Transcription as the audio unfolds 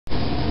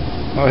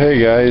Oh,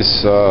 hey guys,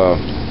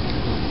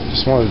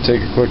 just wanted to take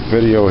a quick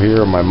video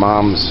here of my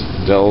mom's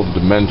Dell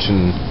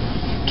Dimension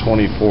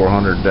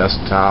 2400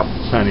 desktop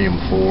Pentium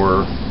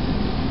 4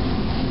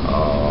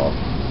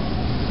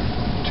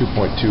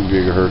 2.2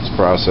 gigahertz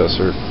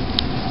processor.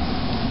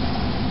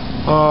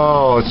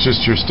 Oh, it's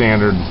just your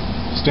standard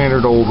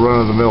old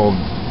run-of-the-mill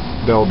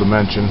Dell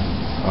Dimension.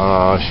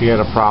 She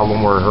had a problem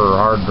where her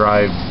hard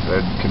drive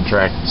had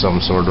contracted some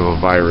sort of a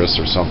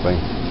virus or something.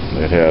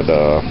 It had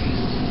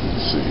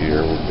let's see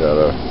here, we've got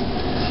a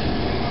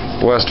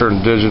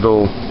Western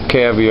Digital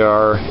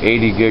Caviar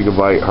 80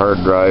 gigabyte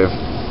hard drive.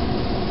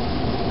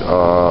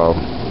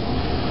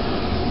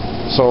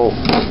 So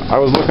I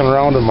was looking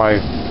around in my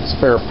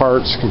spare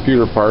parts,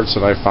 computer parts,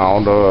 and I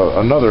found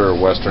another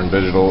Western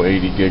Digital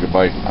 80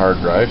 gigabyte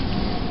hard drive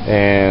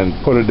and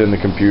put it in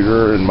the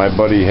computer. And my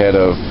buddy had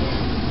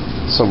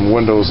some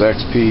Windows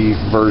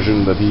XP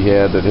version that he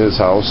had at his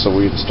house, so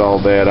we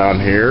installed that on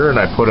here, and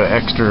I put a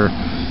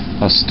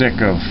stick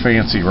of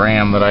fancy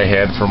RAM that I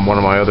had from one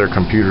of my other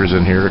computers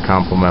in here to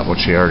complement what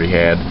she already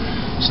had.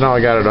 So now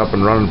I got it up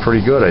and running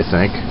pretty good, I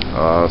think.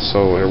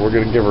 So we're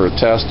going to give her a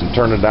test and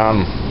turn it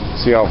down,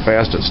 see how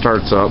fast it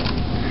starts up.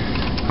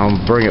 I'll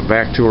bring it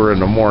back to her in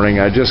the morning.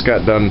 I just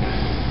got done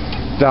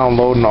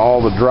downloading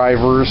all the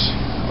drivers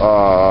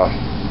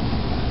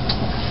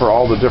for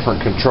all the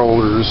different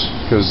controllers,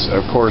 because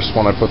of course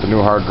when I put the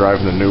new hard drive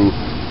in the new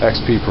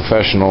XP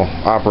Professional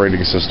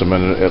operating system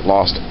in it, it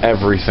lost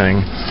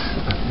everything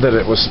that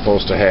it was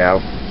supposed to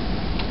have.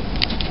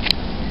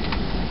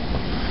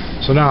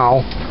 So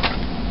now,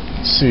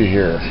 let's see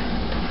here.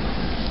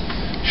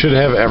 Should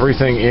have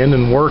everything in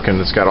and working.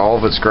 It's got all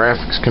of its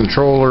graphics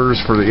controllers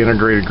for the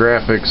integrated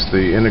graphics,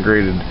 the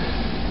integrated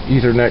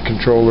Ethernet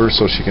controller,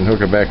 so she can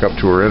hook it back up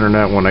to her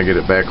internet when I get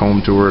it back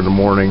home to her in the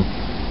morning.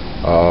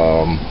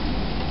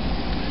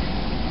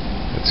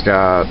 It's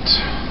got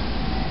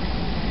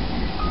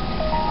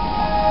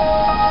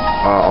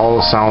all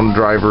the sound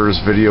drivers,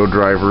 video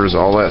drivers,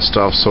 all that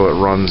stuff, so it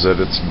runs at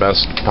its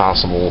best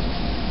possible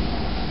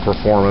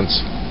performance.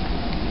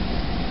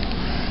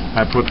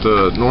 I put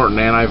the Norton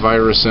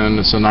antivirus in.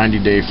 It's a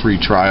 90-day free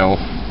trial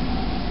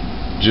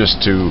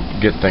just to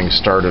get things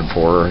started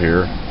for her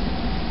here.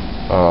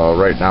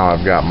 Right now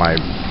I've got my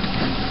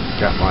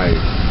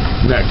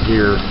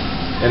Netgear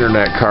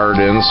internet card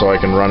in, so I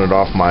can run it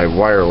off my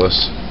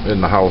wireless in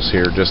the house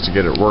here just to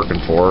get it working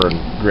for her, and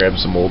grab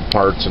some old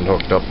parts and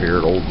hooked up here,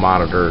 an old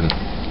monitor and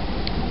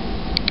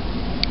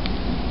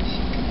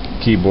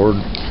keyboard.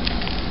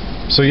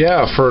 So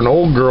yeah, for an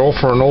old girl,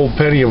 for an old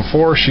Pentium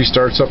 4, she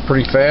starts up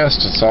pretty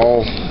fast. It's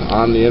all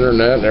on the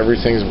internet and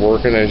everything's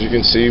working. As you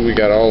can see, we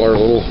got all our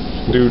little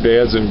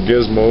doodads and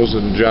gizmos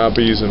and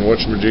jobbies and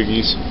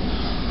whatchamajiggies.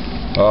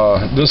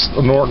 This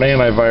Norton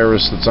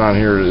antivirus that's on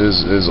here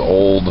is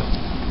old.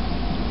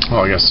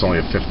 Oh, I guess it's only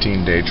a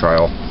 15-day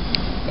trial.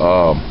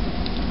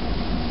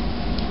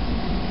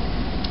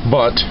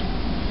 But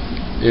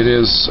it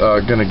is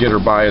going to get her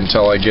by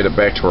until I get it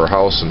back to her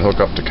house and hook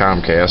up to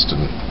Comcast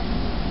and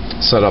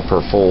set up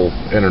her full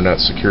internet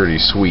security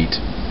suite.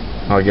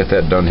 I'll get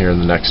that done here in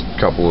the next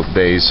couple of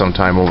days,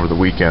 sometime over the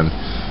weekend.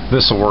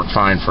 This will work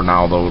fine for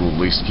now, though. It'll at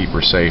least keep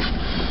her safe.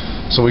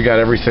 So we got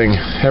everything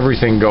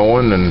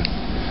going and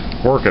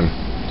working.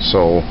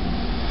 So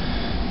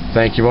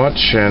thank you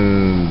much,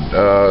 and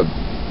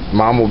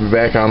Mom will be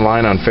back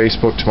online on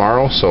Facebook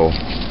tomorrow, so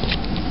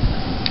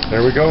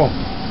there we go.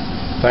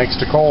 Thanks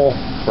to Cole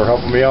for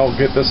helping me out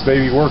get this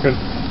baby working.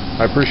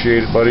 I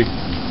appreciate it, buddy.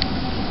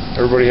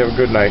 Everybody have a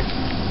good night.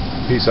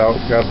 Peace out.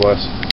 God bless.